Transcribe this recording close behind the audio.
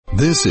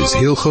This is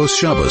Hilchos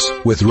Shabbos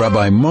with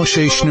Rabbi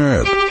Moshe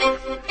Shnerb.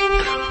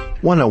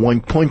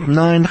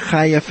 101.9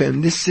 Chai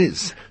FM. This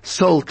is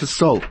Soul to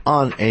Soul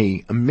on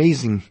a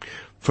amazing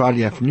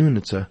Friday afternoon.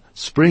 It's a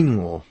spring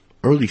or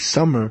early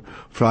summer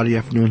Friday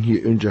afternoon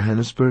here in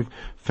Johannesburg.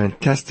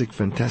 Fantastic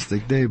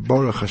day.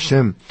 Baruch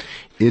Hashem.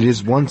 It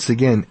is once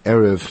again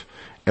Erev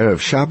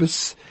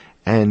Shabbos,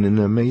 and an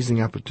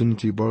amazing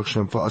opportunity, Baruch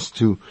Hashem, for us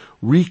to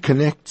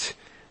reconnect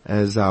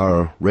as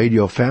our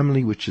radio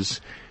family, which is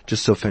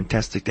just so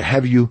fantastic to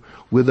have you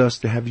with us,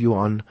 to have you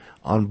on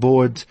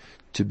board,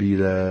 to be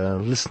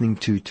listening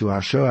to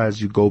our show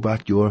as you go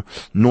about your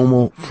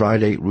normal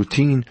Friday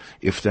routine,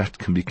 if that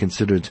can be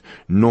considered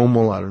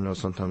normal. I don't know,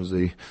 sometimes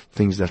the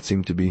things that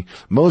seem to be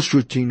most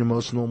routine and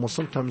most normal,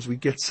 sometimes we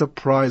get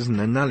surprised and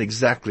they're not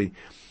exactly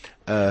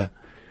the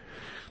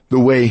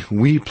way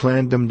we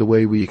planned them, the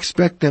way we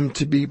expect them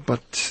to be,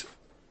 but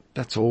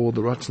that's all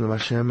the Ratzon of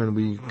Hashem, and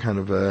we kind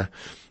of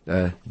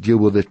deal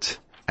with it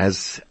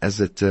as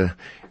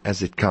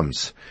it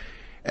comes.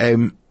 I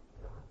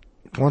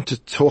want to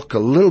talk a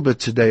little bit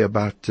today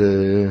about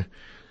the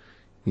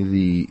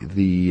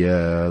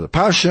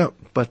Parsha,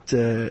 but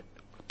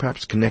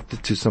perhaps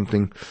connected to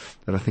something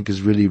that I think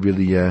is really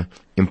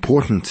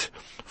important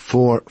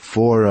for us.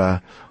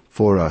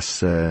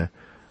 Moshe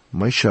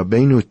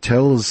Rabbeinu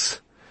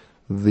tells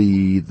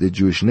the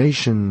Jewish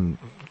nation,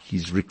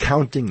 he's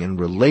recounting and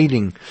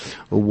relating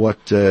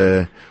what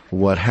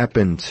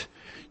happened.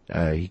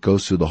 He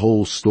goes through the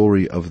whole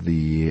story of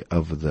the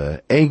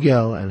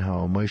Egel, and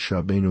how Moshe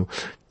Rabbeinu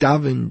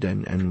davened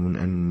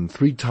and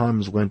 3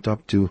 times went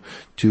up to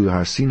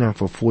Har Sinai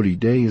for 40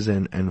 days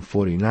and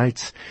 40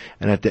 nights.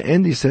 And at the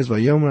end he says,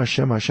 Vayomer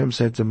Hashem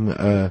said to him,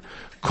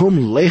 Kum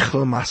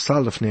lechel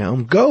masal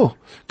lefnei,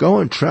 go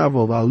and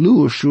travel,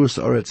 Valu Shurus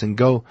Oretz, and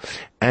go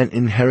and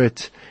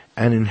inherit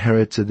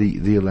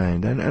the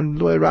land. And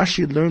the way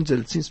Rashi learns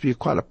it seems to be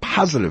quite a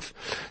positive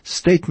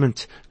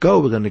statement.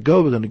 We're going to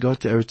go to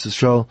Eretz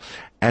Yisrael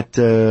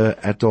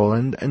at all.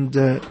 And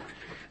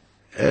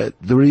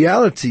the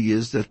reality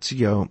is that,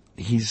 Moshe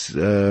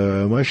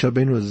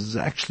Rabbeinu is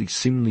actually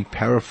seemingly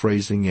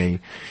paraphrasing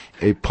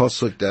a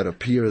pasuk that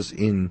appears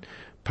in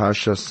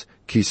Parshas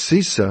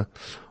Kisisa,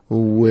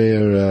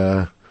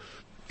 where,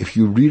 if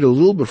you read a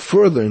little bit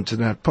further into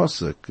that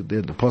pasuk,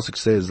 the pasuk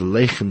says,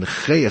 "Lechem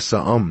nechayas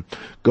ha'am,"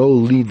 go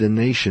lead the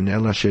nation,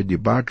 El asher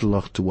dibartu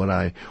lach, to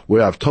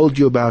where I've told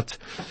you about.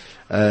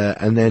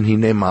 And then he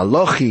named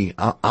Malachi.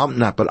 I'm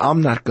not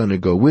going to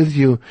go with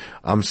you.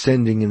 I'm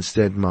sending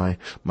instead my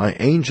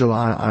angel.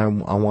 I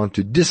want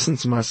to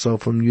distance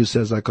myself from you,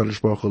 says HaKadosh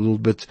Baruch Hu, a little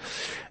bit,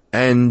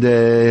 and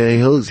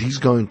he's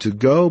going to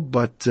go,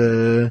 but.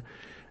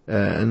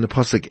 And the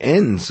pasuk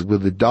ends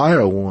with a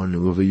dire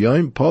warning, with a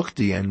yom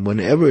pokti, and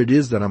whenever it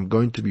is that I'm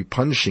going to be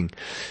punishing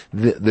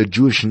the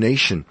Jewish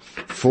nation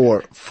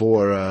for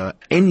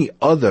any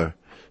other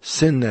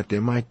sin that they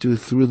might do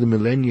through the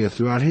millennia,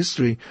 throughout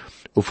history,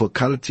 I'm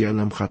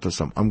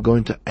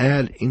going to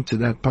add into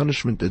that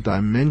punishment a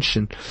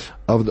dimension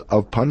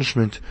of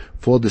punishment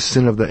for the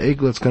sin of the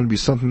Egel. It's going to be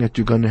something that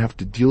you're going to have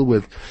to deal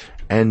with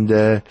and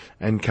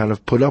kind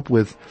of put up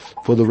with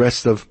for the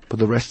rest of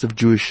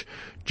Jewish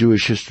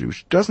history,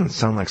 which doesn't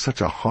sound like such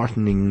a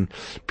heartening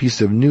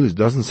piece of news.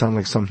 Doesn't sound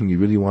like something you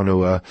really want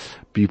to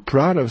be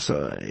proud of.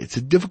 So it's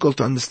difficult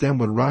to understand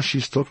what Rashi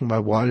is talking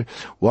about.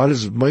 Why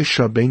does Moshe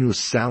Rabbeinu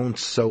sound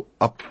so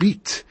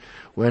upbeat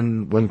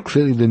when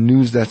clearly the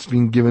news that's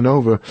being given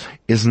over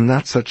is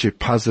not such a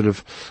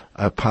positive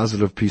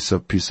piece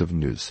of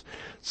news?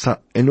 So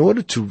in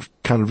order to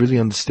kind of really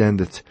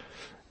understand it,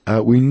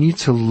 we need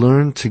to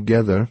learn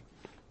together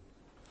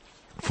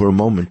for a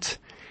moment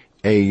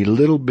a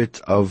little bit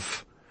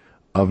of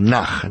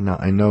Nach. Now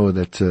I know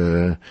that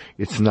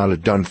it's not a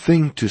done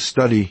thing to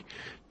study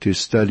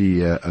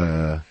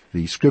the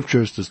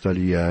scriptures, to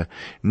study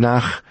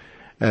Nach,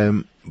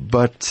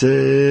 but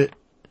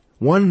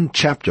one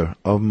chapter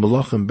of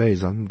Malachim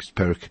Beis, I think it's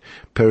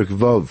Perek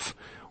Vav,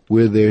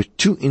 where there are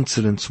 2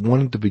 incidents,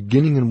 one at the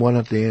beginning and one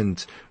at the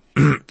end,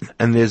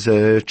 and there's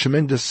a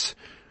tremendous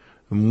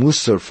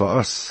musar for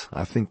us,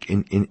 I think,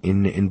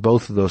 in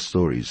both of those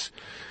stories.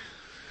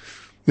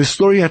 The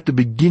story at the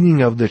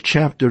beginning of the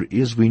chapter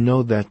is, we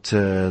know that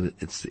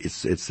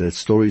it's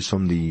stories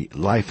from the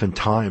life and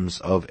times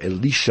of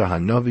Elisha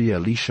Hanavi.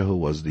 Elisha, who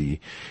was the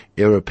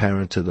heir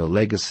apparent to the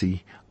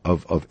legacy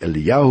of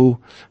Eliyahu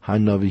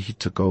Hanavi. He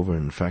took over,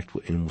 in fact,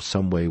 in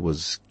some way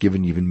was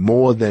given even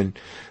more than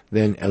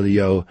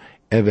Eliyahu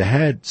ever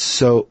had.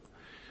 So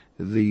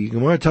the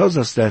Gemara tells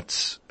us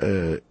that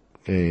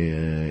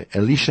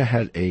Elisha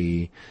had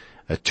a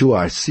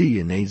 2RC,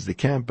 an aides de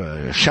camp,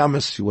 a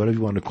shamus, whatever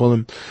you want to call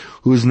him,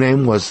 whose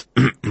name was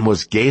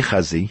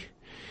Gehazi.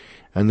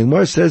 And the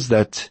Gemara says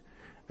that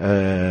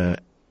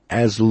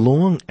as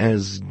long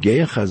as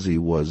Gehazi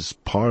was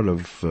part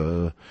of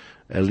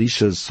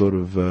Elisha's sort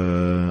of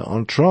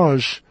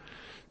entourage,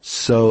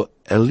 so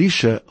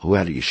Elisha, who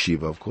had a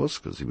yeshiva, of course,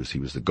 because he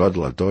was the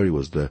Gadol Ador, he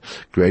was the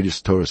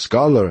greatest Torah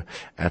scholar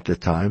at the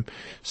time.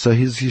 So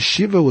his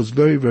yeshiva was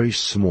very, very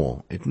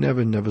small. It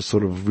never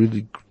sort of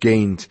really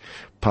gained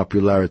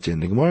popularity.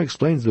 And the Gemara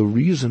explains the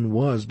reason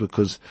was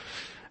because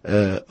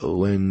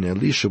when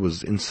Elisha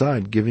was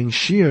inside giving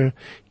shir,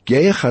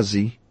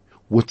 Gehazi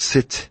would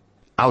sit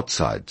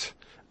outside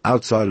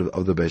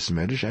of the Beis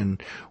Medrash,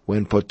 and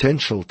when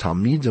potential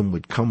Talmidim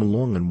would come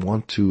along and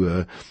want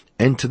to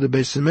enter the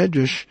Beis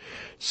Medrash,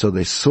 so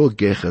they saw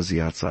Gehazi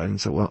outside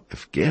and said, well,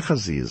 if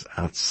Gehazi is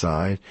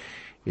outside,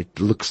 it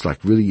looks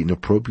like really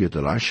inappropriate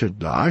that I should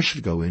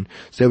go in.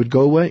 So they would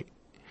go away.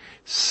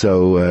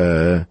 So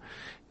the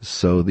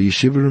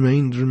yeshiva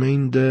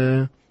remained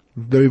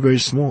very, very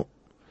small.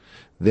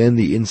 Then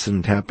the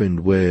incident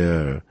happened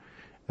where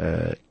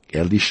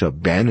Elisha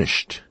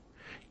banished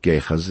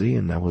Gehazi,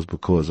 and that was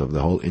because of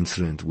the whole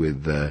incident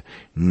with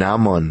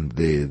Naaman,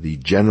 the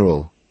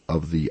general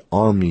of the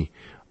army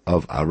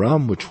of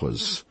Aram, which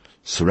was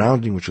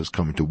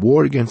coming to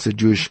war against the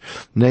Jewish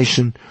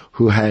nation,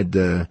 who had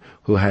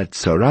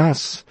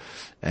Saras,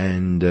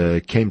 and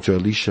came to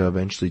Elisha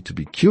eventually to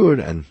be cured,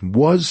 and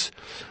was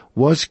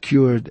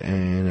cured.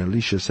 And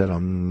Elisha said,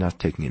 I'm not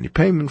taking any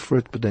payment for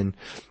it. But then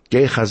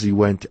Gehazi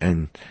went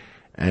and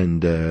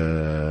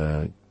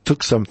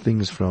took some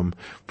things from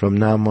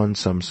Naaman,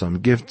 some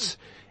gifts,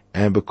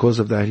 and because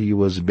of that he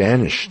was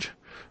banished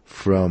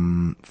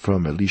from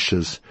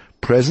Elisha's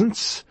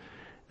presence.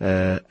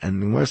 And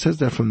the Gemara says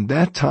that from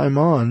that time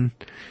on,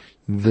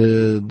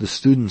 the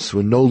students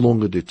were no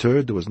longer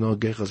deterred. There was no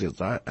Gehazi,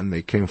 and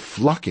they came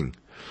flocking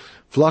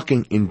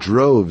in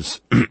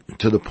droves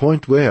to the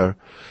point where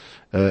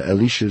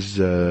Elisha's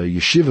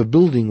yeshiva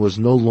building was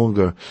no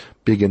longer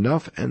big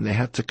enough, and they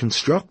had to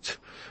construct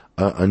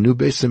a new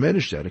Beis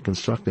Medrash. They had to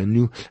construct a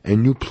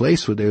new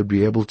place where they would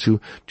be able to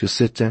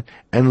sit down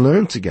and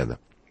learn together.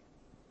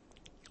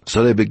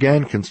 So they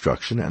began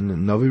construction, and the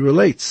Navi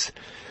relates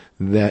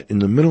that in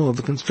the middle of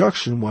the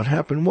construction, what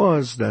happened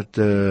was that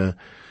they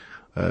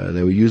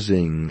were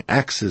using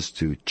axes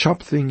to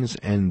chop things,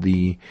 and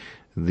the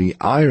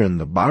iron,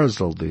 the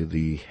barzel,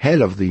 the head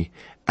of the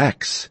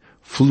axe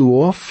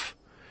flew off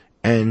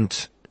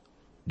and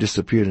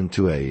disappeared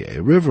into a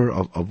river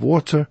of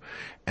water,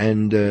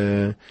 and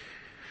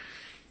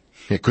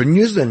they couldn't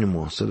use it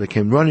anymore. So they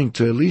came running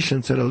to Elisha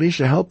and said,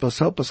 Elisha, help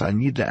us, I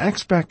need the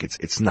axe back.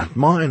 It's not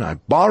mine. I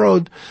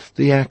borrowed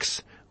the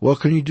axe. What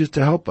can you do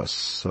to help us?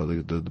 So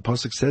the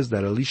pasuk says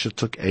that Elisha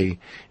took a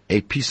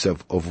piece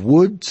of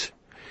wood,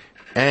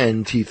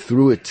 and he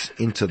threw it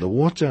into the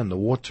water, and the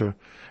water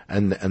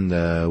and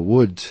the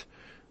wood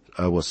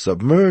was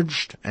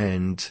submerged,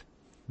 and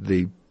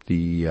the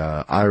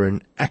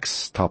iron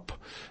axe top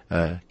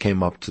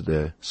came up to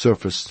the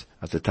surface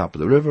at the top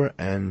of the river,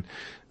 and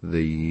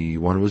the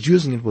one who was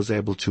using it was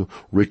able to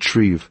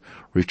retrieve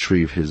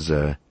his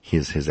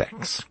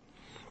axe.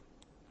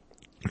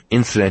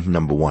 Incident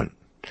number 1.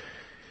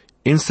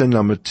 Incident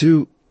number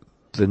 2,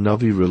 the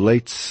Navi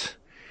relates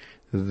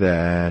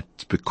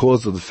that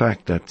because of the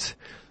fact that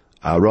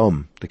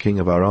Aram, the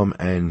king of Aram,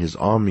 and his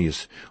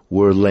armies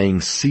were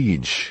laying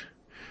siege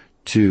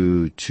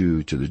to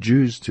the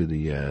Jews, to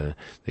the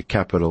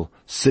capital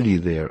city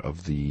there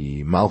of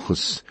the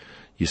Malchus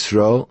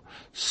Yisrael,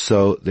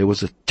 so there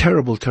was a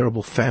terrible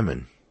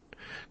famine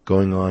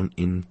going on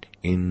in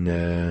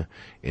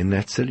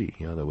that city.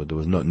 You know, there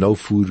was no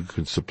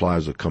food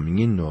supplies were coming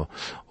in or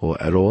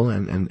at all,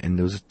 and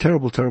there was a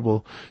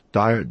terrible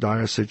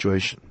dire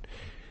situation.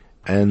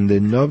 And the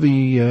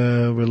Navi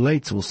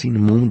relates, we'll see in a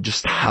moment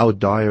just how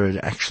dire it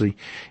actually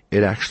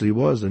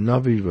was. The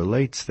Navi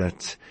relates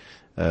that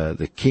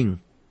the king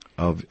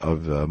of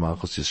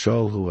Malchus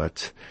Yisrael, who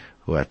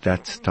at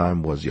that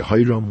time was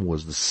Yehoram, who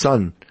was the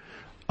son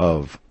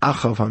of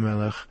Achav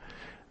HaMelech,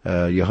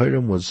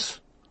 Yehoram was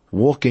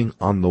walking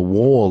on the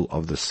wall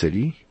of the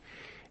city,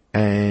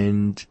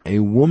 and a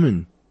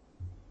woman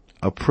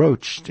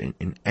approached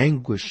in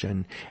anguish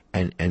and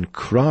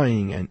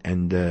crying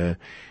and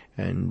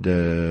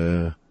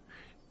really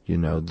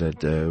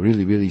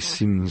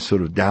seeming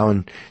sort of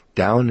down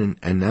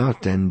and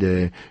out,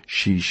 and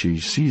she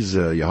sees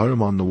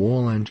Yehoram on the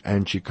wall,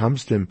 and she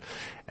comes to him,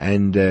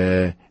 and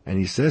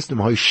he says to him,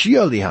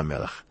 Hoshia li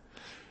HaMelech.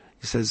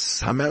 He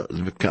says,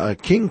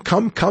 King,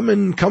 come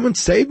and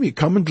save me,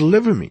 come and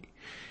deliver me.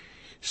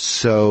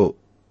 So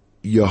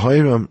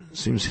Yehoram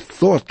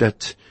thought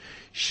that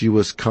she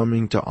was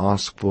coming to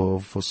ask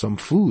for some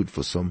food,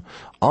 for some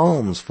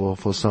alms, for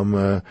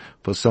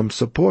some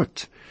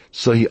support.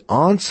 So he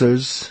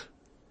answers,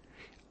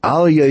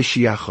 Al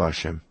Yeshiach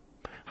Hashem.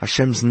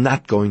 Hashem's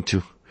not going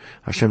to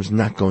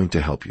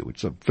help you.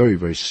 It's a very,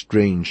 very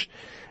strange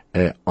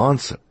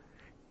answer.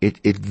 It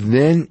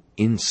then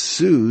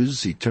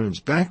ensues, he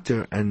turns back to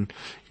her and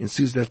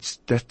ensues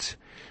that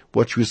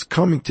what she was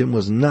coming to him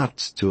was not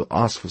to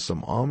ask for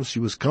some alms.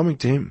 She was coming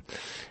to him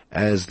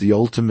as the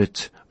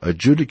ultimate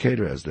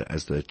adjudicator,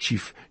 as the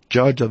chief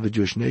judge of the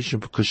Jewish nation,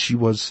 because she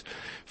was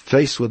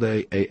faced with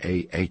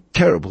a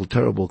terrible,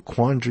 terrible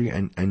quandary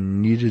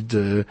and needed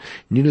the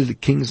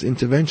king's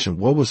intervention.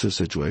 What was her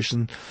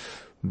situation?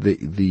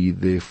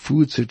 The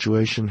food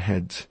situation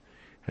had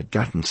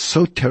gotten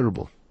so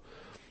terrible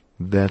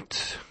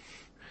that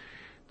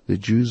the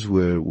Jews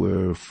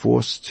were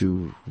forced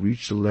to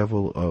reach the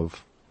level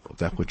of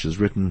that which is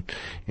written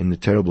in the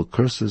terrible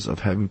curses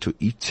of having to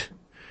eat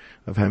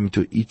to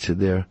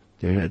their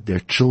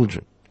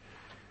children.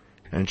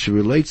 And she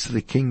relates to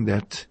the king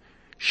that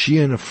she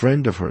and a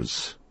friend of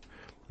hers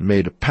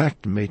made a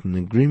pact, made an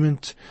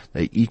agreement.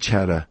 They each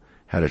had a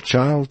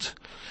child,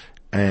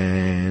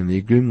 and the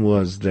agreement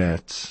was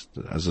that,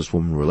 as this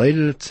woman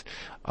related it,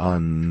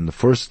 on the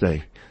first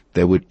day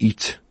they would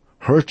eat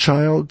her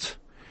child,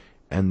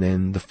 and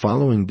then the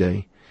following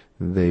day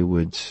they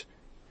would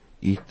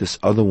eat this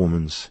other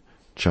woman's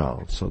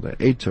child. So they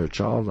ate her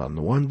child on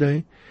the one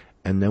day,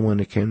 and then when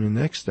it came the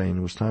next day and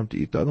it was time to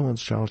eat the other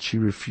one's child, she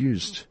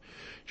refused.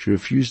 She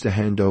refused to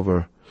hand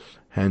over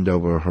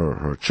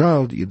her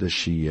child. Either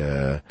she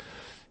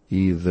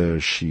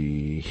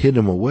hid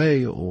him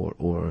away,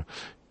 or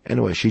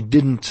anyway,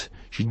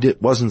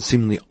 wasn't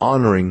seemingly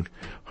honoring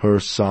her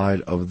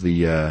side of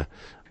the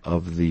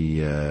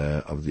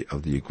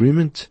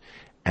agreement.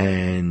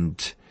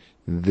 And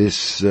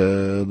this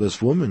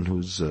woman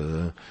whose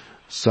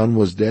son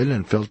was dead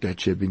and felt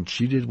that she had been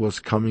cheated was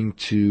coming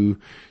to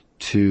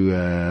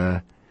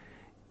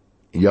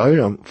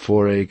Yaram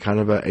for a kind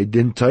of a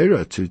din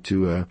Torah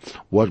to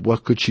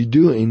what could she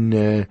do in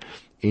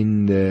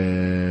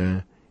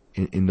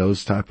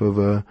those type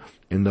of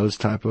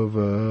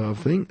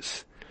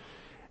things.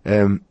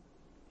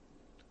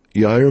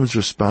 Yaram's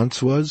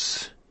response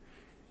was,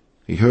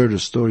 he heard a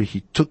story, he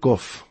took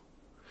off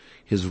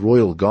his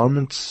royal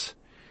garments,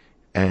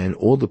 and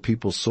all the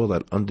people saw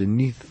that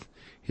underneath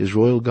his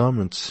royal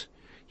garments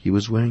he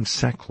was wearing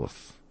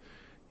sackcloth.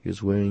 He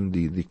was wearing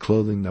the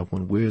clothing that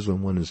one wears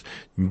when one is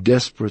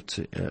desperate,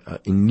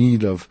 in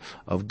need of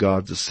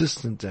God's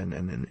assistance, and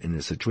in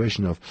a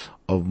situation of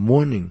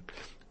mourning.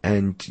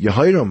 And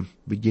Yehoram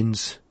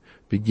begins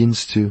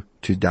to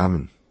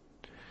daven.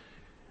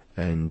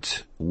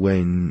 And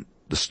when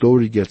the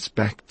story gets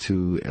back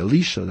to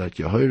Elisha that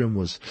Yehoram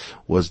was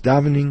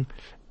davening,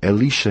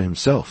 Elisha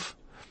himself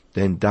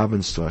then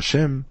davens to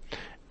Hashem,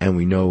 and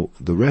we know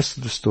the rest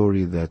of the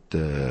story that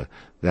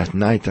that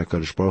night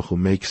HaKadosh Baruch Hu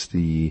makes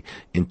the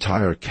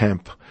entire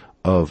camp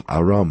of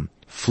Aram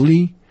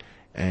flee,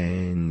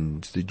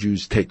 and the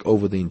Jews take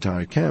over the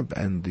entire camp,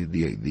 and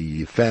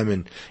the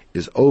famine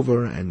is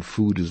over, and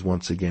food is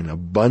once again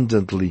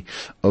abundantly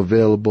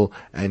available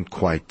and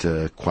quite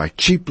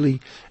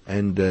cheaply,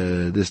 and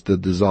the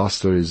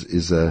disaster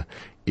is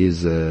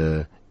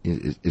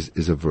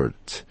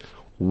averted.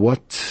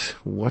 What's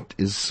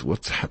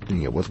happening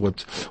here?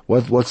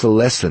 What's a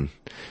lesson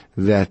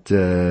that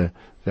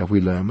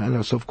we learn?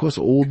 And so, of course,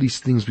 all these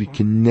things we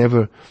can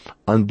never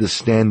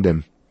understand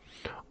them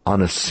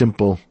on a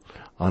simple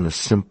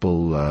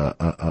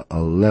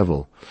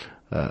level.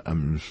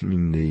 On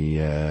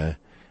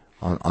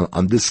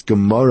this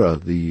Gemara,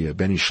 the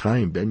Ben Ish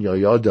Chaim, Ben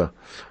Yoyada,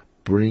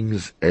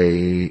 brings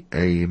a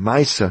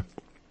Maisa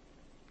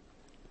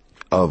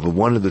of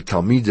one of the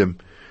Talmidim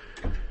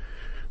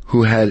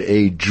who had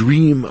a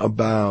dream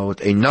about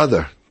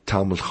another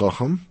Talmud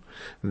Chacham,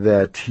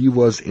 that he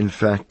was in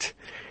fact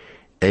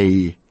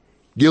a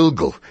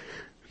Gilgal,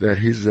 that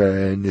his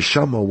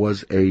neshama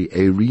was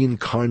a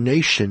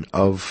reincarnation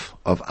of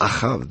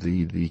Achav,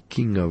 the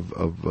king of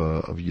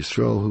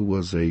Yisrael, who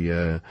was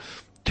a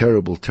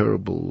terrible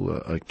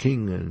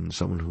king and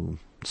someone who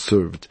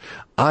served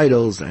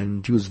idols,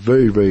 and he was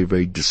very, very,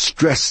 very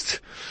distressed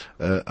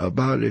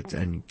about it,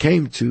 and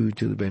came to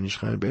the Ben Ish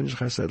Chaim. Ben Ish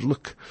Chaim said,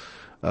 look,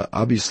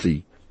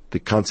 obviously the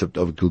concept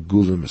of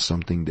Gilgulim is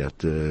something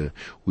that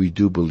we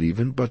do believe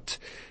in, but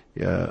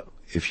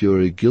if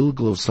you're a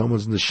Gilgal of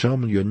someone's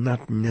neshama, you're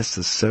not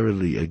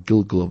necessarily a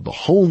Gilgal of the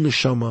whole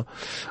neshama,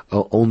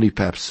 only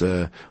perhaps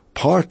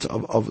part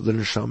of the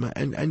neshama,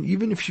 and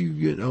even if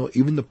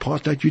even the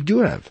part that you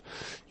do have,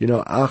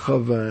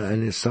 Achav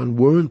and his son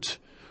weren't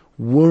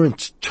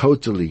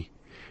totally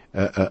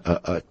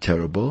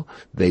terrible.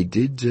 They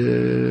did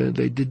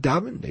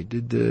daven, they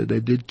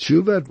did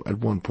tshuva at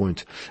one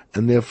point,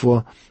 and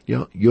therefore,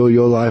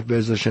 your life,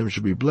 Be'ez Hashem,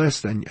 should be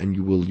blessed, and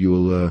you will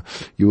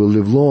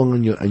live long,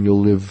 and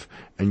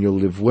you'll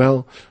live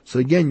well. So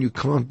again, you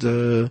can't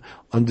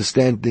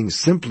understand things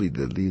simply.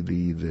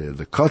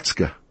 The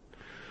Kotzka,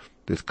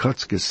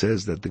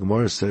 says that, the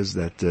Gemara says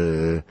that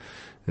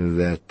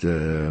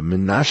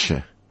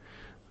Menashe,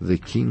 the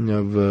king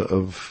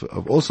of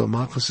also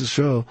Malchus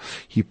Yisrael,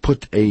 he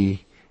put a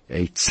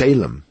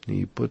tzelem,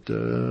 he put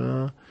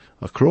a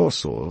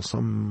cross or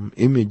some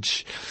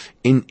image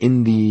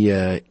in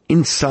the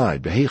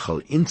inside the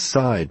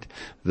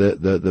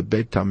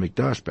Beit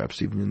HaMikdash,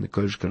 perhaps even in the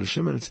Kodesh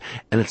Kodashim,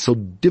 and it's so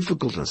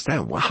difficult to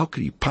understand. Well, how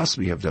could he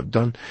possibly have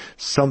done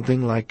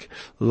something like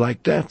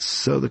that?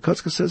 So the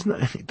Kotzka says, no,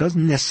 it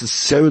doesn't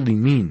necessarily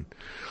mean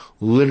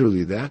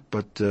literally that,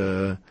 but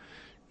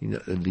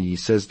he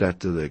says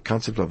that the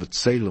concept of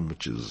Tselem,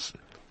 which is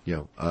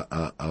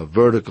a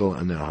vertical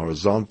and then a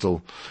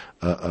horizontal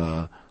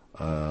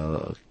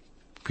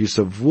piece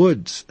of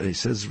wood, he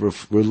says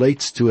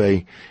relates to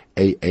a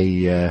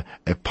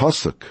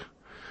pasuk,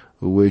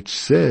 which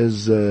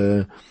says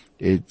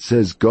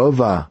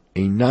Gova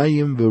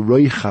einayim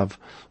v'roichav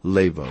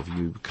levav.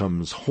 He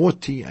becomes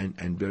haughty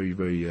and very,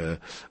 very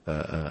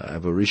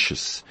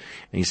avaricious.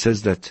 And he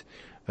says that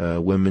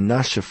when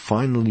Menashe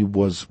finally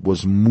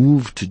was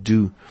moved to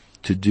do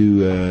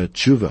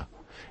tshuva,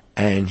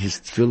 and his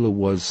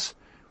tefillah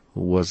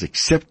was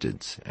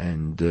accepted,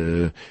 and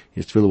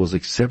his tefillah was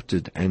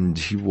accepted, and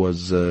he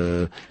was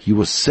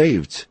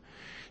saved.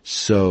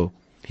 So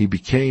he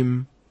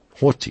became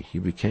haughty. He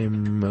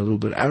became a little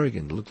bit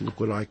arrogant. Look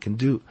what I can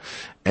do,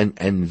 and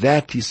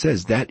that, he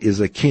says, that is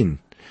akin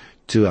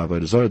to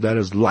Avodah Zarah. That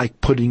is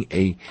like putting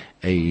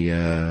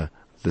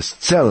this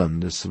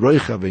tzelem, this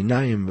roichav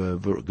einayim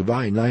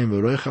v'gavai einayim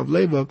v'roichav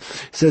levav,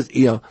 says,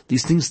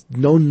 these things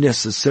don't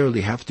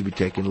necessarily have to be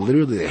taken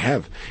literally. They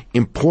have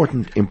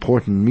important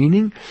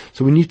meaning.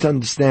 So we need to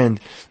understand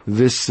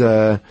this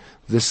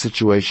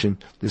situation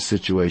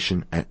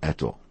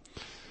at all.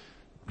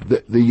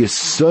 The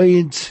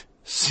yesod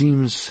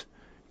seems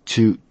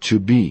to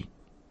be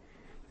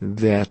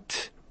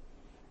that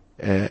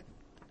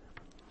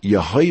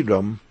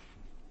Yehoram,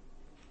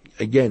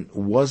 again,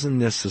 wasn't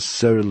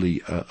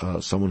necessarily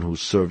someone who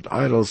served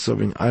idols.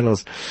 Serving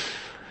idols,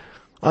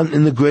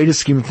 in the greater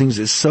scheme of things,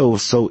 is so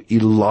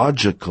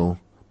illogical.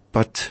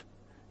 But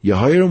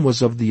Yehoram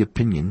was of the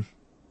opinion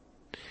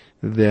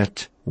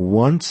that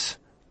once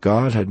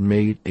God had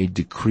made a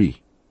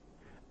decree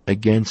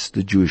against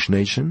the Jewish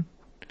nation,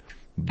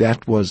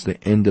 that was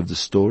the end of the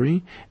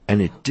story,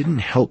 and it didn't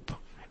help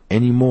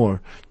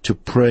anymore to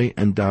pray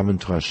and daven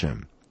to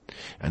Hashem.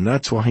 And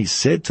that's why he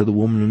said to the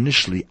woman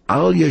initially,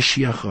 Al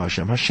Yashiach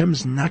Hashem,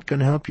 Hashem's not going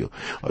to help you.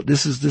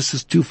 This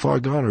is too far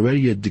gone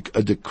already. A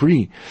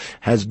decree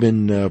has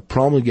been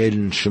promulgated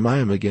in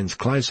Shemayim against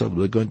Klal Yisrael.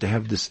 We're going to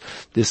have this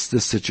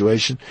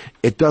situation.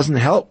 It doesn't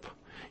help.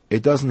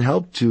 It doesn't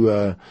help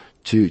to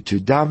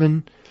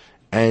daven,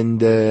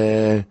 and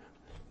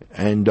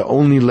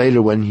only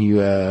later when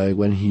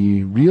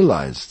he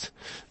realized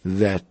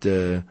that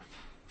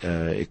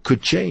it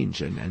could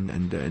change,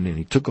 and then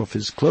he took off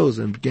his clothes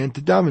and began to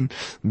daven.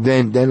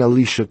 Then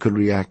Elisha could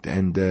react,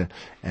 and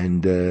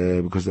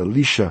because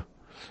Elisha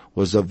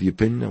was of the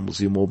opinion, and we'll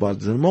see more about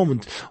this in a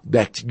moment,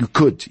 that you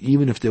could,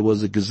 even if there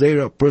was a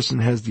gezerah, a person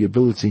has the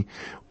ability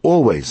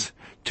always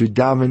to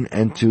daven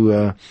and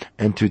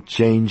to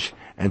change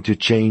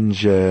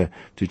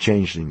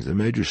things. The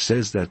Medrash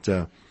says that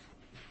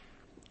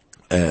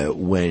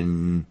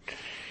when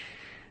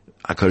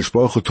HaKadosh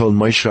Baruch Hu told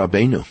Moshe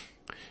Rabbeinu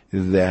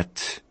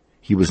that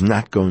he was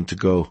not going to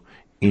go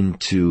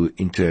into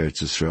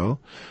Eretz Yisrael,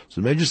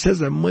 so the Medrash says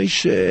that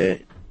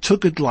Moshe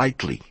took it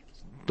lightly.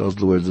 Those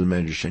are the words of the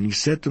Medrash. And he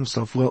said to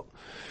himself, well,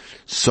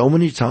 so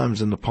many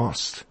times in the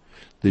past,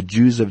 the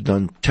Jews have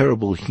done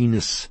terrible,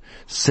 heinous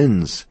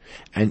sins,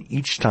 and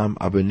each time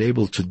I've been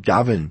able to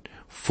daven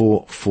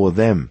for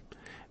them,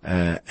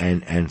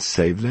 and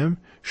save them.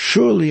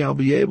 Surely I'll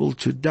be able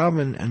to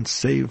daven and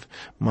save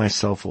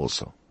myself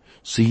also.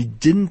 So he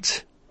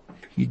didn't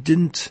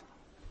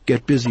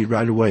get busy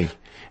right away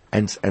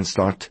and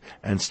start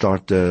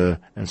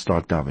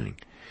davening.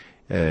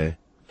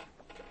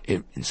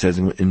 It says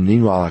in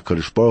meanwhile,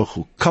 HaKadosh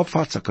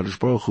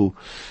Baruch Hu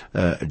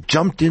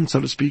jumped in,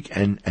 so to speak,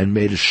 and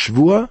made a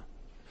shvua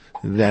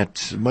that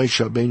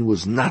Moshe Rabbeinu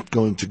was not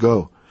going to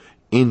go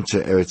into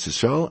Eretz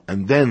Yisrael.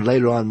 And then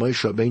later on,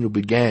 Moshe Rabbeinu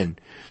began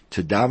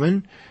to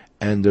daven,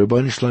 and the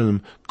Rebbeinu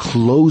Shalom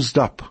closed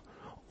up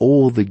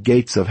all the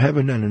gates of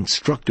heaven and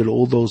instructed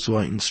all those who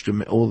are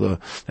instrumental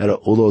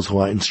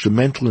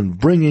in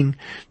bringing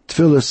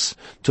tefillas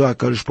to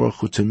HaKadosh Baruch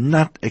Hu to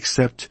not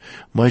accept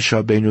Moshe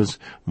Rabbeinu's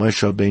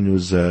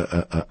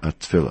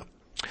tefillah.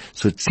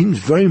 So it seems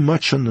very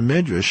much on the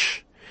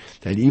Medrash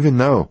that even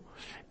though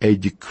a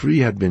decree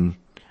had been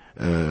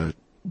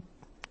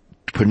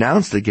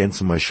pronounced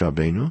against Moshe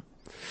Rabbeinu,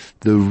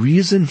 the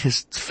reason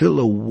his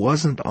tefillah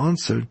wasn't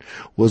answered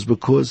was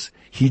because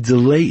he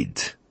delayed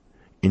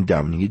in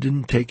davening. He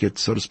didn't take it,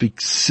 so to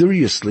speak,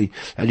 seriously,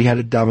 and he had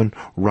to daven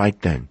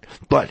right then.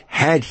 But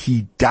had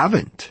he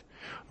davened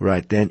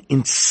right then,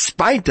 in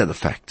spite of the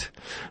fact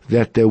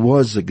that there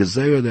was a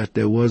gezerah, that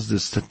there was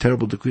this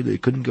terrible decree that he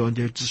couldn't go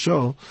into Eretz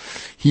Yisrael,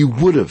 he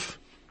would have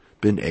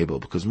been able,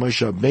 because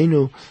Moshe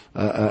Rabbeinu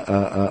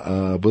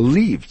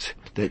believed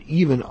that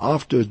even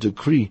after a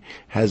decree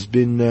has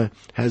been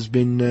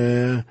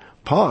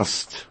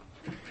passed,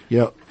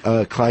 Klal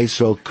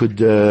Yisrael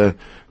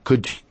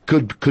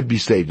could be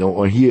saved,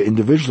 or he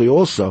individually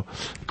also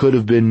could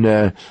have been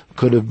saved.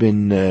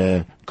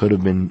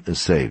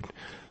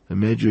 The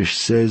Medrash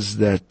says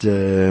that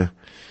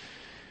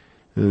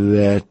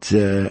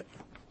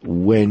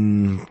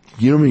when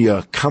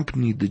Yirmiyah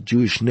accompanied the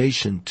Jewish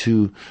nation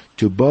to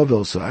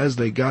Bavel, so as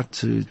they got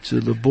to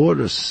the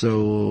border,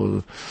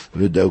 so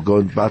they were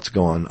about to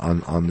go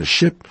on the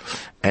ship,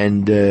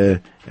 and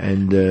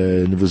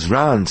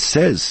Nevuzran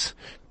says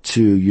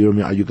to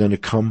Yirmiyah, "Are you going to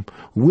come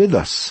with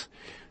us?"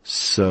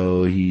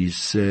 So he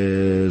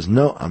says,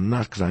 "No, I'm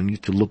not, because I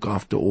need to look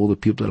after all the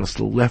people that are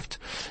still left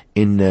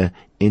in Eretz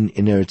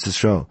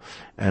Yisrael."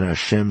 And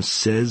Hashem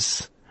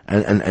says,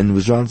 and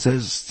Vizran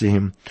says to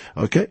him,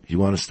 "Okay, you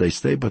want to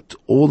stay, but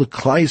all the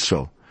Klai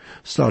Yisrael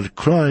started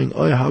crying,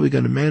 oh, how are we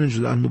going to manage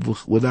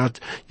without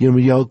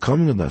Yirmiyahu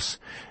coming with us?"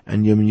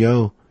 And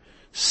Yirmiyahu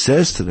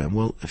says to them,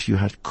 "Well, if you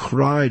had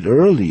cried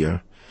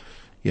earlier,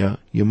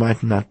 you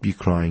might not be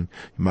crying.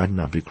 Now, we're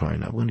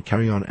going to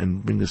carry on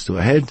and bring this to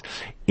a head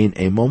in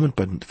a moment,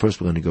 but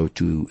first we're going to go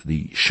to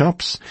the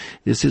shops.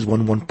 This is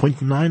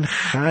 101.9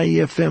 Chai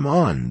FM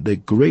on the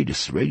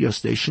greatest radio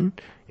station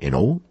in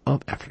all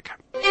of Africa.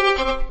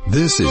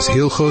 This is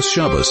Hilchos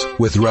Shabbos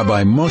with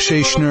Rabbi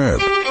Moshe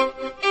Shnerb.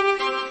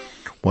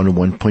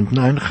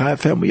 101.9 Chai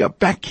FM. We are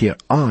back here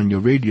on your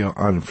radio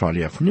on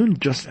Friday afternoon,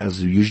 just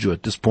as usual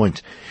at this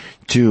point,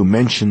 to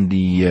mention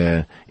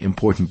the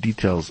important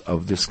details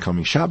of this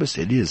coming Shabbos.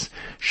 It is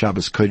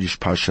Shabbos Kodesh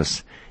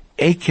Parshas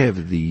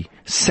Ekev, the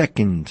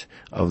second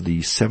of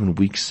the 7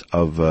 weeks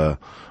of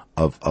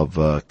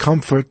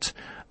comfort.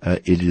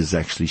 It is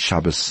actually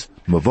Shabbos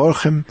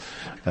Mevorchim.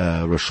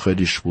 Rosh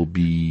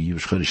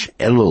Chodesh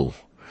Elul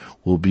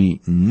will be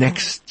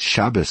next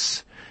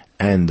Shabbos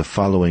and the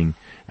following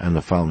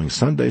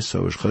Sunday.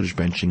 So Rosh Chodesh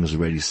benching is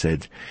already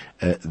said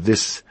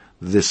this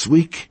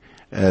week.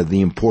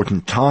 The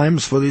important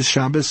times for this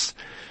Shabbos,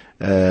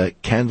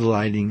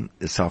 candlelighting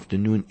this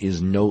afternoon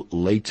is no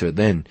later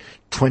than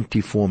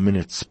 24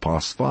 minutes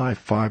past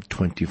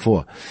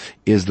 5:24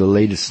 is the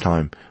latest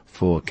time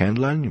for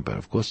candlelighting, but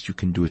of course you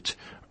can do it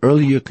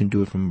earlier. You can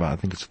do it from about, I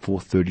think it's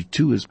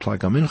 4:32 is Plag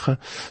HaMincha.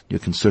 You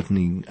can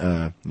certainly,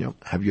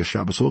 have your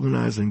Shabbos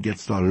organized and get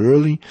started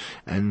early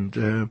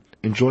and,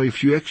 enjoy a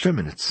few extra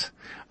minutes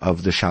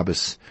of the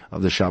Shabbos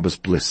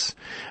bliss.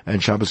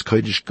 And Shabbos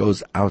Kodesh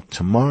goes out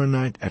tomorrow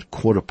night at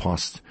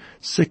 6:15.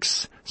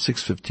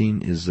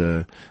 6:15 is,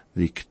 the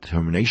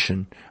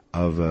termination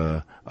of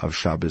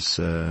Shabbos,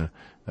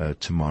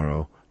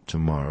 tomorrow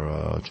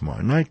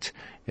night.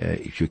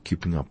 If you're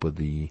keeping up with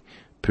the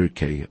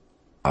Pirkei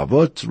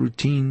Avot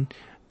routine,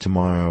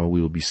 tomorrow we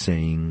will be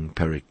saying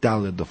Perek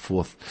Daled,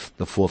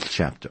 the fourth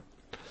chapter.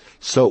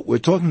 So we're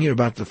talking here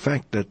about the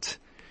fact that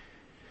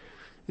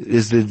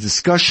there's the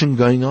discussion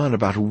going on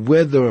about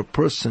whether a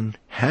person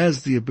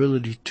has the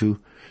ability to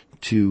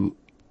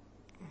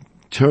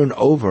turn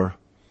over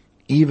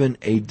even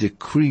a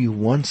decree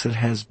once it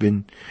has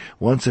been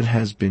made.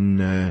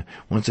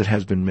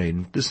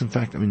 And this, in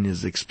fact,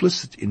 is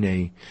explicit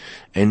in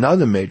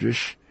another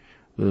medrash.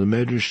 The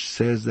medrash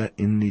says that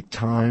in the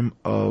time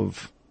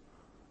of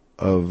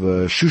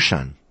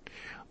Shushan,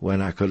 when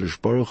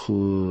HaKadosh Baruch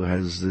Hu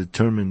has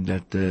determined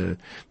that the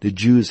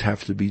Jews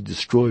have to be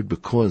destroyed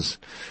because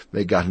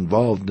they got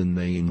involved and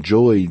they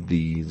enjoyed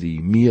the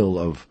meal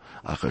of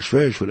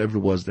Achashverosh, whatever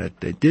it was that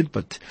they did,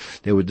 but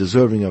they were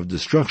deserving of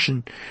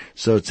destruction.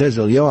 So it says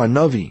Eliyahu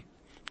Hanavi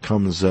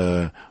comes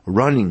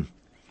running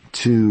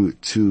to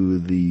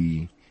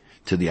the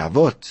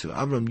Avot, to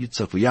Avram,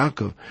 Yitzchak,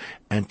 Yaakov,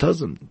 and tells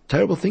them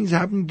terrible things are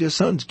happening to your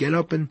sons. Get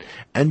up and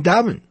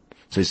daven.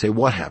 So they say,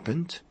 what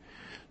happened?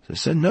 So they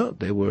said, no,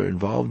 they were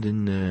involved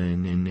in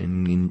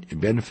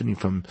benefiting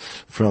from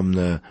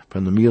the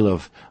meal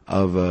of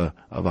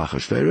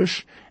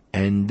Achashverosh,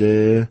 and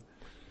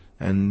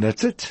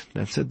that's it.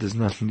 There's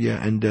nothing.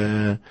 And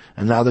now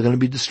they're going to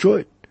be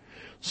destroyed.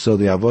 So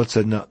the Avot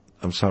said, no,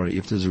 I'm sorry.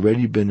 If there's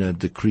already been a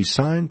decree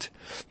signed,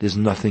 there's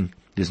nothing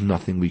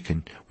we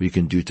can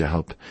do to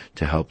help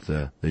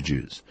the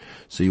Jews.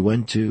 So he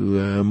went to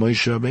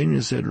Moshe Rabbeinu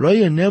and said,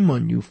 Raya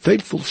Neman, you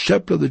faithful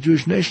shepherd of the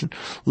Jewish nation,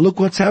 look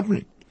what's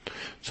happening.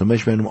 So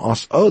Moshe Rabbeinu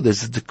asked,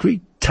 there's a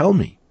decree, tell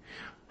me.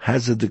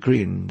 Has the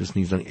decree, and this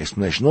needs an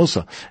explanation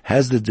also,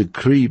 has the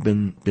decree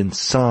been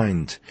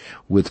signed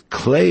with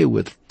clay,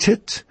 with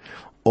tit,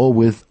 or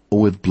with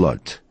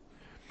blood?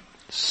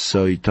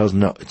 So he tells,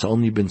 no, it's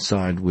only been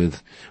signed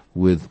with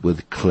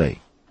clay.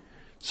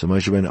 So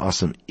Moshe Rabbeinu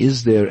asked him,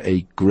 is there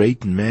a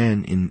great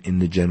man in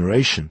the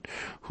generation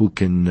who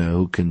can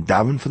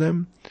daven for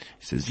them?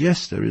 He says,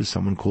 yes, there is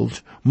someone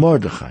called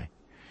Mordechai.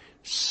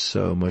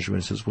 So Moshe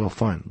Rabbeinu says, well,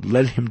 fine,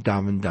 let him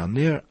daven down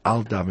there,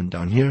 I'll daven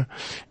down here,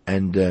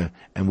 and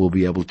we'll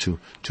be able to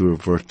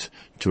revert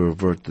the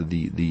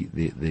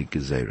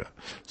gezerah.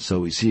 So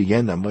we see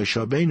again that Moshe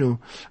Rabbeinu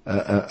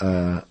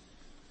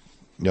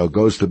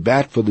goes to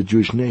bat for the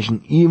Jewish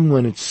nation, even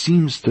when it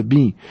seems to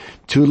be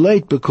too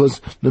late,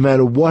 because no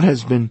matter what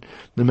has been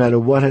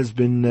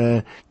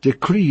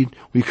decreed,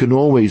 we can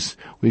always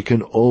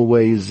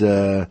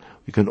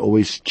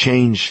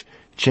change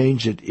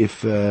it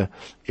if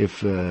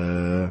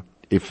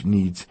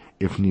need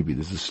be.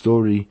 There's a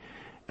story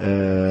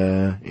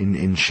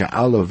in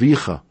Sha'al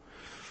Avicha.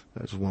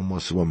 That's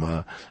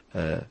one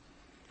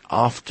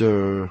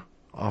after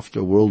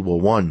World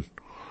War I.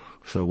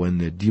 So when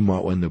the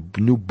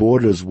new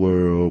borders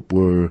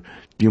were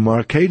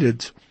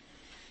demarcated,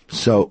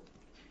 so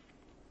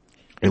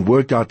it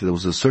worked out that there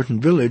was a certain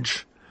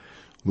village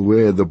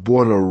where the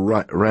border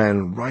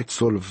ran right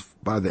sort of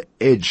by the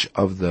edge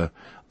of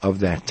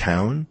that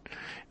town,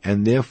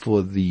 and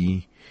therefore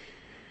the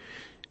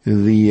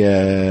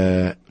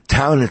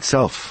town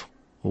itself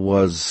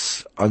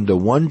was under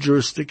one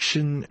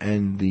jurisdiction,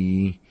 and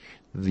the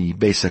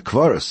Beis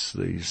HaKvaros,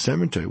 the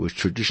cemetery, which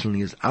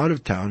traditionally is out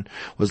of town,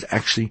 was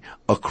actually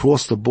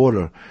across the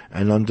border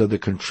and under the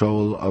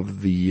control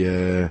of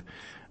the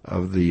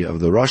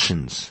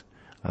Russians,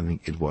 I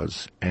think it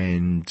was.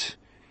 And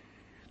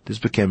this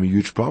became a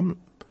huge problem,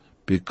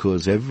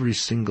 because every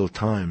single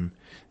time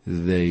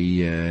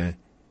they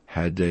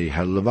had a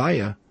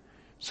Levaya,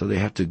 so they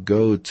had to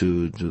go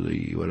to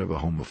the whatever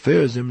Home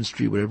Affairs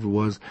Ministry, whatever it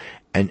was,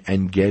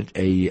 and get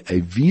a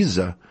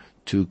visa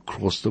to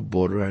cross the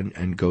border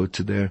and go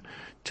to their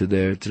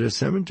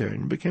cemetery.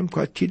 And it became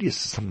quite tedious.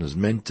 Sometimes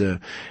meant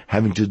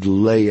having to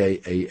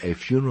delay a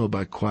funeral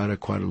by quite a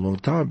long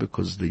time,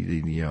 because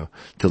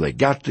till they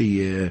got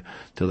the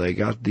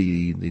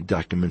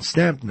document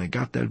stamped and they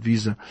got that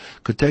visa,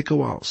 could take a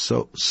while.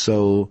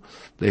 So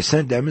they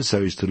sent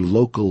emissaries to the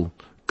local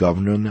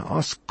governor and they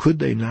asked, could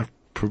they not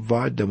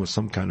provide them with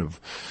some kind of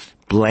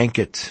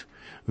blanket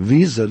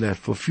visa that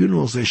for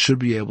funerals they should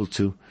be able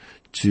to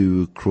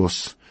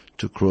cross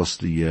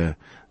the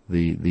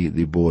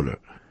border.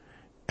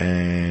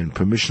 And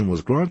permission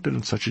was granted,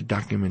 and such a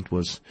document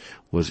was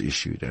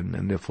issued,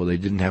 and therefore they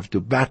didn't have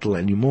to battle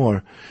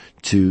anymore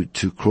to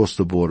cross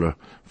the border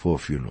for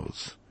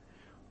funerals,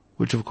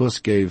 which of course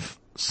gave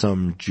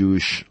some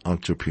Jewish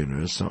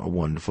entrepreneurs a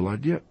wonderful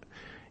idea.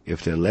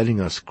 If they're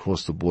letting us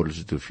cross the border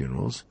to do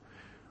funerals,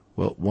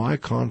 well, why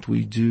can't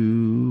we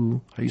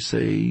do,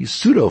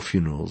 pseudo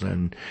funerals,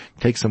 and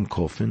take some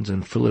coffins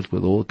and fill it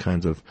with all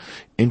kinds of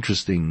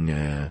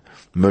interesting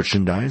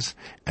merchandise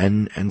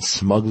and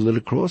smuggle it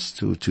across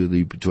to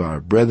our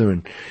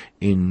brethren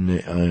in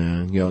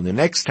the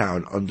next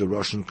town under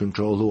Russian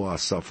control who are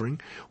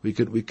suffering. We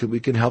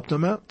can help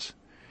them out.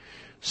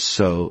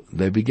 So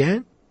they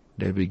began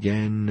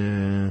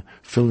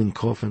filling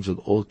coffins with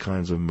all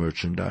kinds of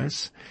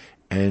merchandise,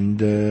 and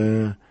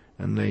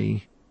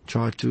they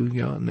tried to,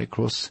 and they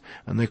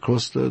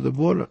crossed the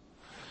border.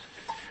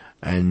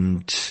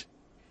 And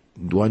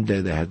one day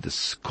they had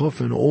this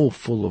coffin all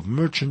full of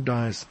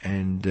merchandise,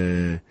 and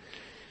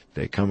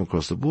they come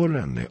across the border,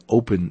 and they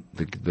open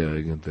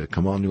the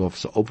commanding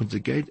officer opens the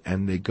gate,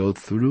 and they go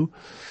through,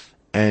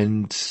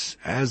 and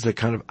as they're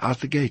kind of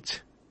out the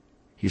gate,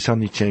 he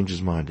suddenly changes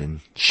his mind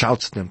and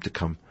shouts at them to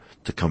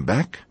come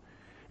back,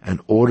 and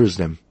orders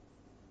them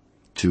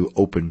to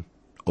open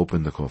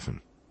the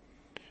coffin.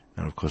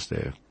 And of course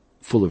they're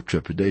full of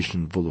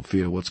trepidation, full of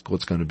fear. What's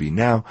going to be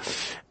now?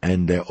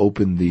 And they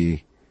open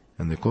the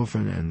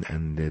coffin,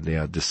 and they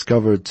are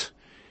discovered,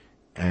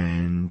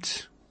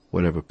 and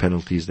whatever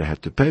penalties they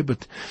had to pay.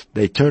 But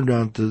they turned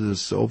around to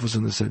this officer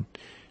and they said,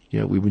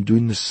 we've been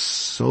doing this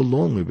so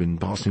long. We've been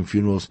passing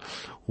funerals.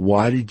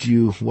 Why did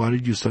you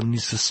suddenly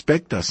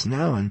suspect us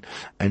now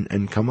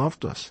and come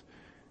after us?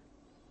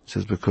 He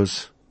says,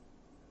 because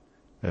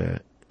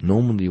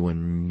normally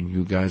when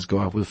you guys go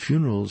out with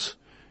funerals,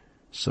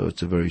 so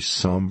it's a very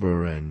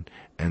somber and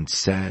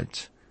sad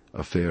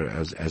affair,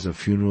 as a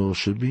funeral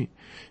should be.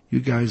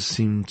 You guys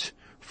seemed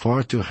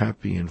far too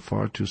happy and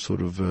far too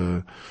sort of,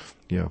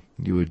 you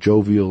were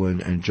jovial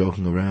and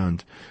joking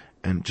around,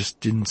 and just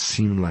didn't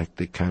seem like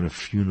the kind of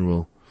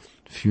funeral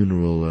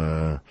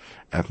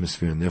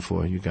atmosphere. And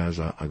therefore, you guys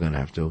are going to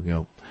have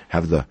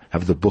to,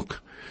 have the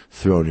book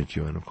thrown at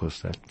you. And of course,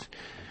 that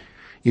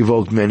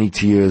evoked many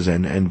tears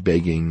and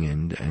begging,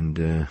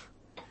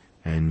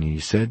 and he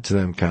said to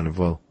them, kind of,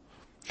 well,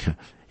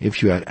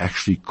 if you had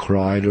actually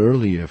cried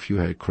earlier, if you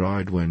had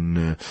cried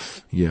when,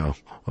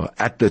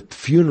 at the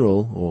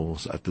funeral, or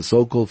at the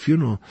so-called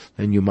funeral,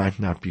 then you might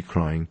not be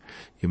crying.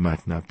 You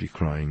might not be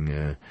crying,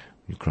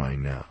 you're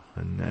crying now.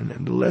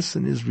 And the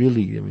lesson is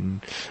really,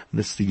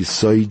 that's the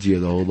idea,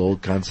 the whole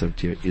concept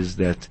here is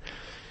that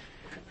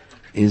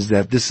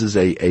this is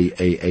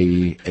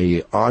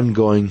a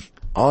ongoing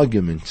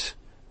argument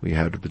we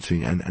had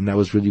between, and that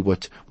was really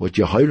what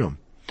Yehoram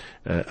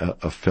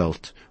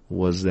felt,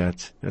 was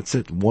that's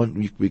it.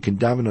 We can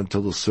daven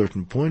until a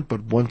certain point,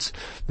 but once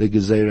the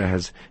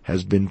gezerah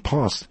has been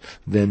passed,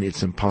 then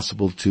it's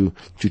impossible to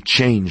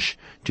change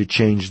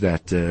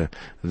that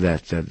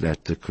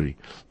decree.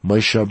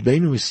 Moshe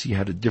Rabbeinu, we see,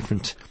 had a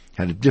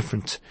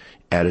different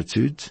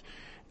attitude,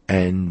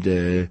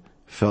 and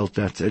felt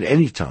that at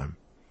any time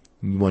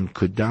one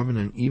could daven,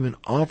 and even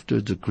after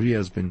the decree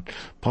has been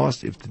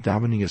passed, if the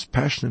davening is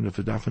passionate, if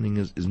the davening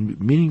is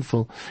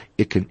meaningful,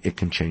 it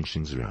can change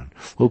things around.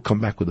 We'll come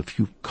back with a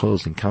few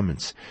closing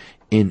comments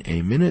in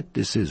a minute.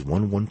 This is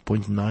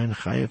 101.9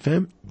 Chai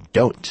FM.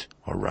 Don't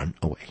run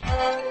away.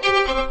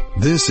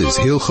 This is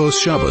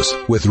Hilchos Shabbos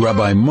with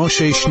Rabbi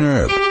Moshe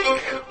Shnerb.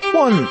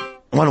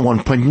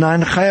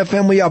 101.9 Chai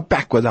FM. We are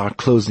back with our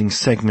closing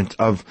segment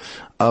of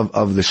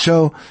the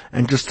show,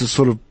 and just to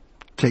sort of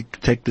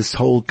take this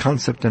whole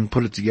concept and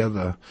put it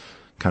together.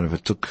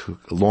 It took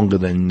longer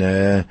than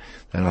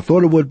I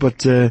thought it would, but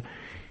there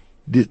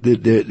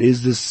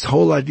is this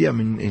whole idea. I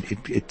mean,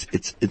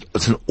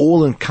 it's an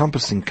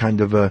all-encompassing kind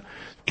of a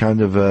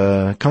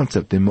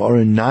concept. The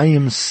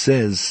Moranayim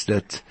says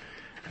that,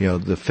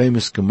 the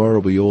famous Gemara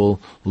we all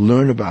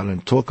learn about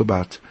and talk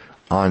about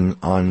on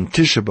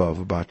Tisha B'Av,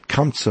 about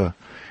Kamsa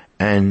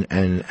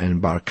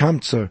and Bar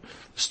Kamsa.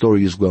 The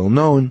story is well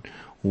known,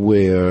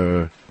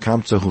 where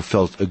Kamsa, who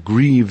felt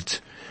aggrieved,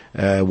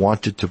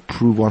 wanted to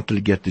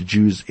get the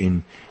Jews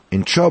in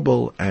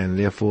trouble, and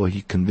therefore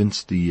he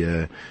convinced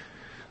the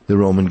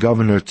Roman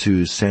governor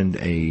to send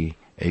a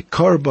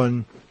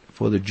korban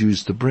for the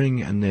Jews to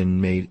bring, and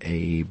then made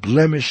a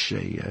blemish,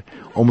 a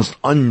almost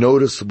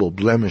unnoticeable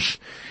blemish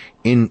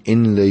in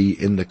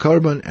the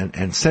korban,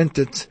 and sent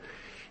it.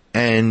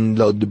 And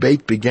the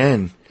debate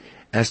began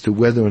as to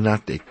whether or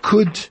not they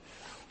could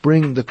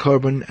bring the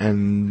korban,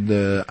 and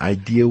the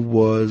idea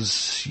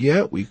was,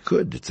 yeah, we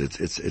could.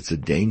 It's a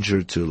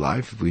danger to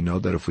life. We know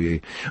that if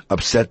we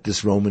upset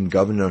this Roman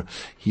governor,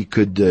 he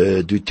could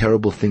do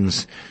terrible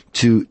things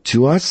to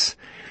us.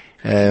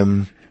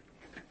 He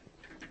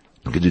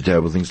could do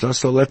terrible things to us.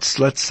 So let's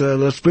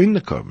bring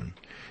the korban.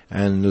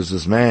 And there's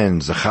this man,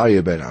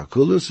 Zachariah ben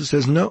Akulus, who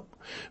says, no,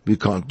 we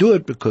can't do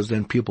it, because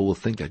then people will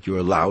think that you're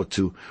allowed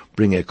to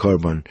bring a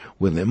korban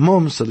with a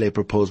mum. So they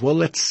propose, well,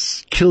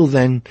 let's kill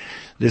then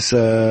this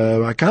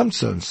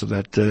Rakamsa,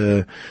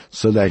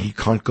 so that he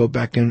can't go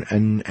back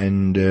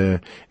and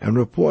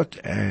report.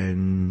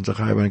 And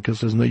Zachariah ben Akulus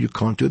says, no, you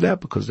can't do that,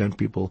 because then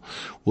people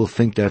will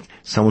think that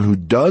someone who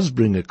does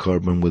bring a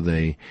korban with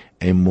a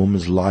mum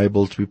is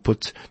liable to be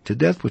put to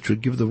death, which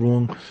would give the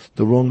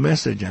wrong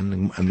message.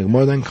 And the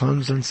Gemara then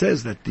comes and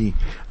says that the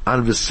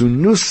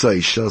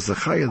Anvesunusai shel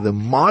Zachariah, the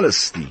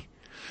modesty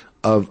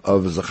of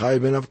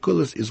Zachariah ben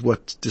Avkulis, is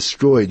what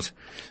destroyed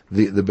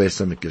the Beis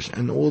HaMikdash.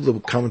 And all the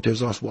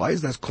commentators ask, why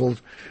is that called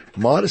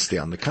modesty?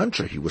 On the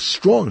contrary, he was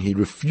strong. He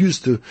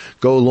refused to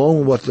go along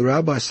with what the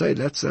rabbis say.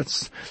 That's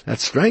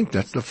strength.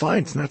 That's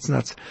defiance. That's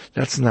not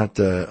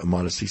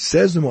modesty.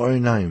 Says the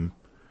Moranayim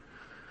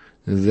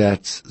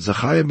that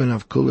Zachariah ben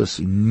Avkulis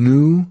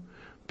knew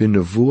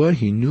b'nevuah,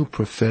 he knew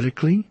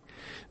prophetically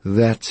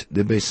that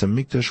the Beis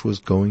HaMikdash was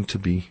going to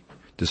be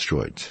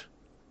destroyed.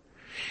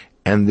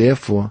 And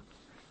therefore,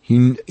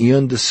 he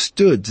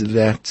understood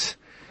that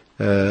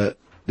there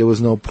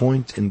was no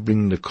point in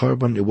bringing the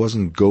korban. It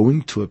wasn't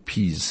going to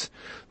appease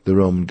the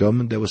Roman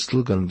government. They were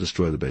still going to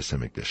destroy the Beis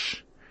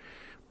HaMikdash.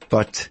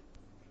 But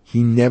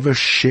he never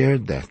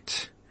shared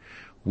that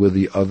with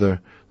the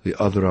other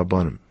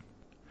Rabbanim.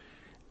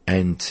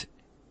 And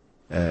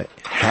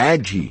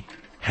had he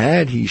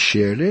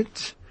shared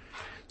it,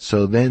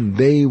 so then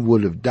they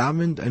would have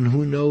davened, and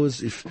who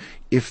knows if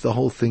the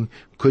whole thing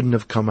couldn't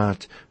have come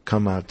out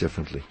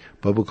differently.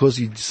 But because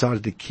he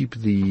decided to keep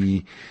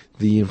the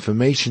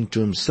information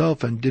to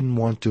himself and didn't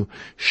want to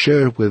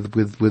share it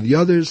with the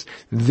others,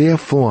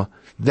 therefore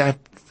that,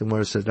 the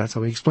Gemara says, that's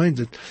how he explains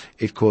it,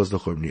 it caused the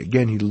churban.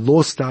 Again, he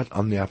lost out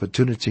on the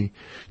opportunity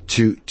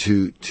to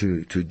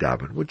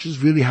daven, which is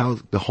really how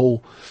the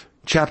whole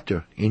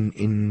chapter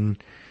in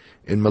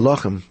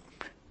Malachim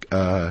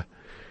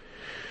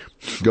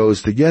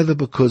goes together,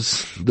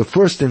 because the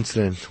first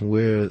incident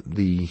where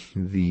the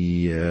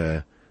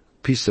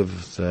piece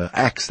of the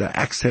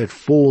axe head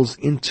falls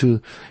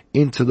into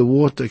the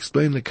water,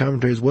 explain the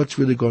commentaries what's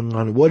really going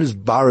on. What is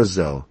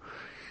barazel?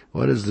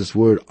 What is this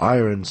word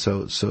iron?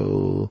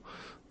 So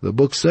the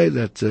books say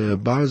that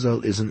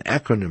barazel is an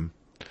acronym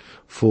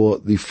for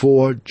the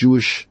 4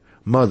 Jewish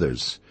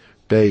mothers.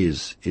 Bey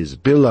is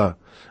Bilhah,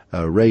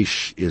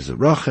 Reish is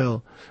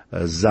Rachel,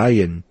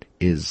 Zayin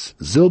is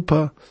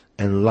Zilpah,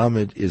 and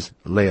Lamed is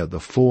Leah. The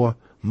 4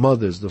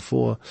 mothers, the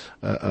 4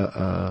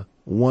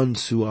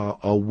 ones who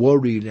are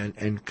worried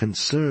and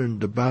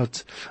concerned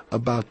about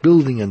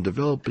building and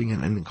developing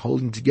and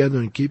holding together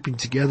and keeping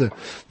together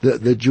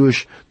the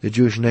Jewish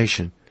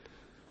nation.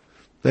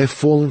 They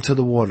fall into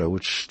the water,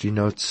 which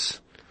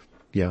denotes,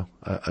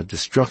 a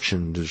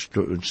destruction,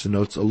 which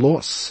denotes a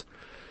loss.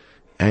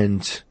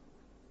 And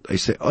they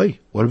say, "Oi,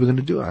 what are we going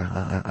to do?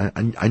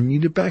 I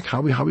need it back. How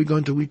are we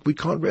going to? We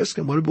can't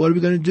rescue him. What are we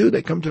going to do?"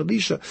 They come to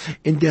Elisha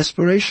in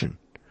desperation,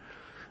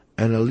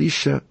 and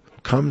Elisha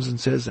comes and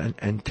says,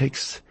 and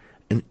takes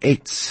an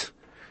eitz,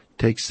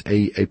 takes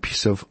a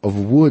piece of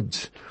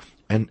wood,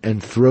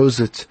 and throws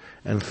it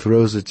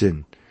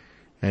in,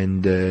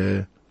 and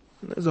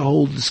there's a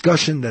whole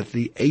discussion that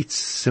the eitz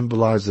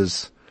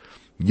symbolizes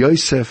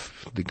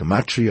Yosef, the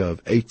gematria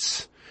of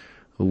eitz,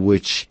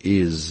 which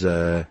is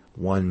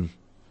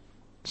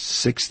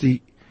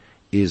 160,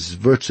 is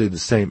virtually the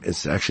same.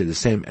 It's actually the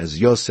same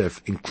as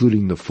Yosef,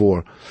 including the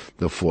four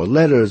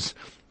letters.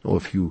 Or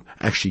if you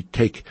actually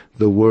take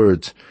the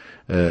word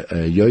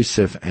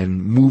Yosef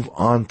and move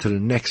on to the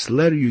next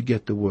letter, you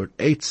get the word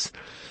eitz,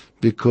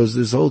 because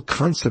this whole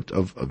concept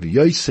of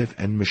Yosef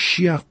and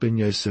Mashiach ben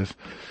Yosef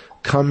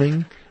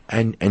coming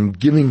and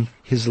giving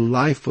his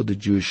life for the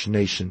Jewish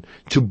nation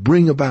to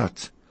bring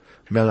about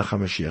Melech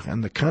HaMashiach.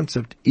 And the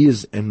concept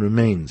is and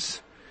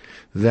remains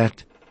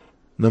that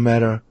no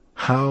matter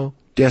how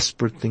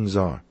desperate things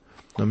are,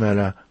 no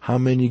matter how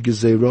many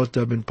gezerot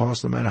have been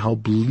passed, no matter how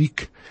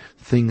bleak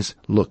things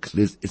look,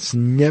 it's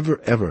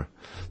never ever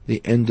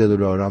the end of the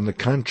road. On the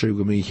contrary,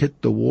 when we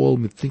hit the wall,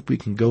 we think we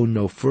can go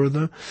no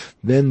further,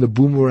 then the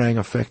boomerang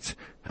effect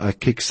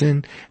kicks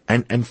in,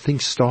 and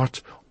things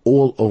start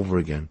all over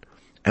again.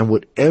 And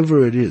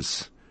whatever it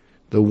is,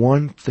 the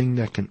one thing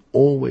that can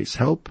always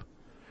help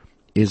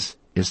is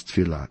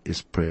tefillah,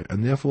 is prayer.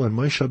 And therefore, when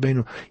Moshe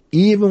Rabbeinu,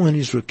 even when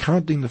he's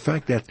recounting the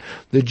fact that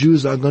the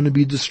Jews are going to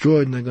be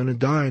destroyed and they're going to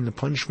die and the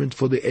punishment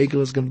for the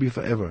Egel is going to be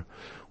forever,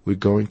 we're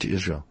going to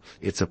Israel.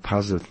 It's a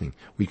positive thing.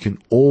 We can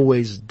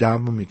always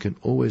daven, we can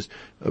always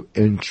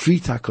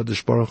entreat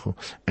HaKadosh Baruch Hu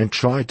and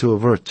try to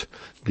avert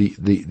the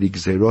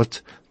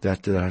gzerot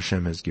that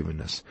Hashem has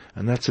given us.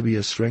 And that's to be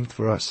a strength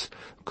for us,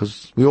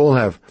 because we all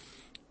have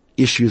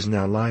issues in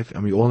our life,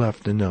 and we all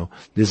have to know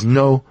there's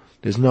no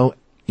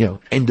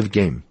end of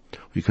game.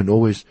 We can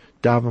always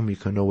daven, we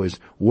can always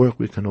work,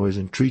 we can always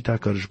entreat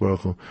HaKadosh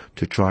Baruch Hu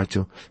to try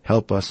to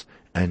help us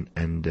and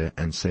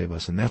save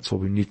us. And that's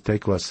what we need to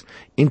take us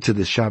into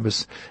the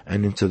Shabbos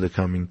and into the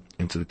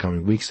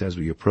coming weeks as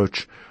we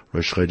approach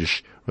Rosh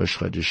Chodesh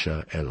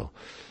Elul.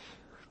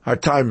 Our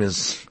time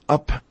is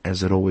up,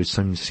 as it always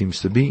seems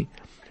to be,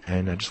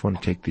 and I just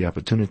want to take the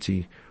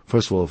opportunity,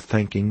 first of all, of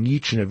thanking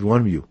each and every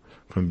one of you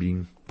from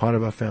being part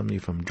of our family,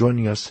 from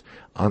joining us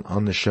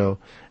on the show.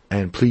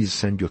 And please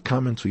send your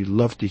comments. We'd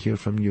love to hear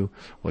from you,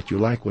 what you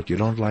like, what you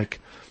don't like.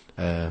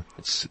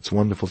 It's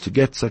wonderful to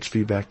get such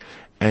feedback,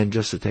 and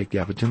just to take the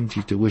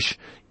opportunity to wish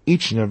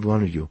each and every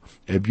one of you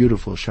a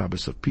beautiful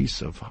Shabbos of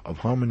peace, of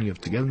harmony,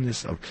 of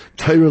togetherness, of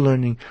Torah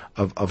learning,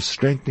 of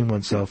strengthening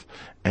oneself,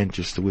 and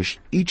just to wish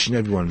each and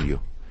every one of you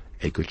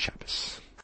a good Shabbos.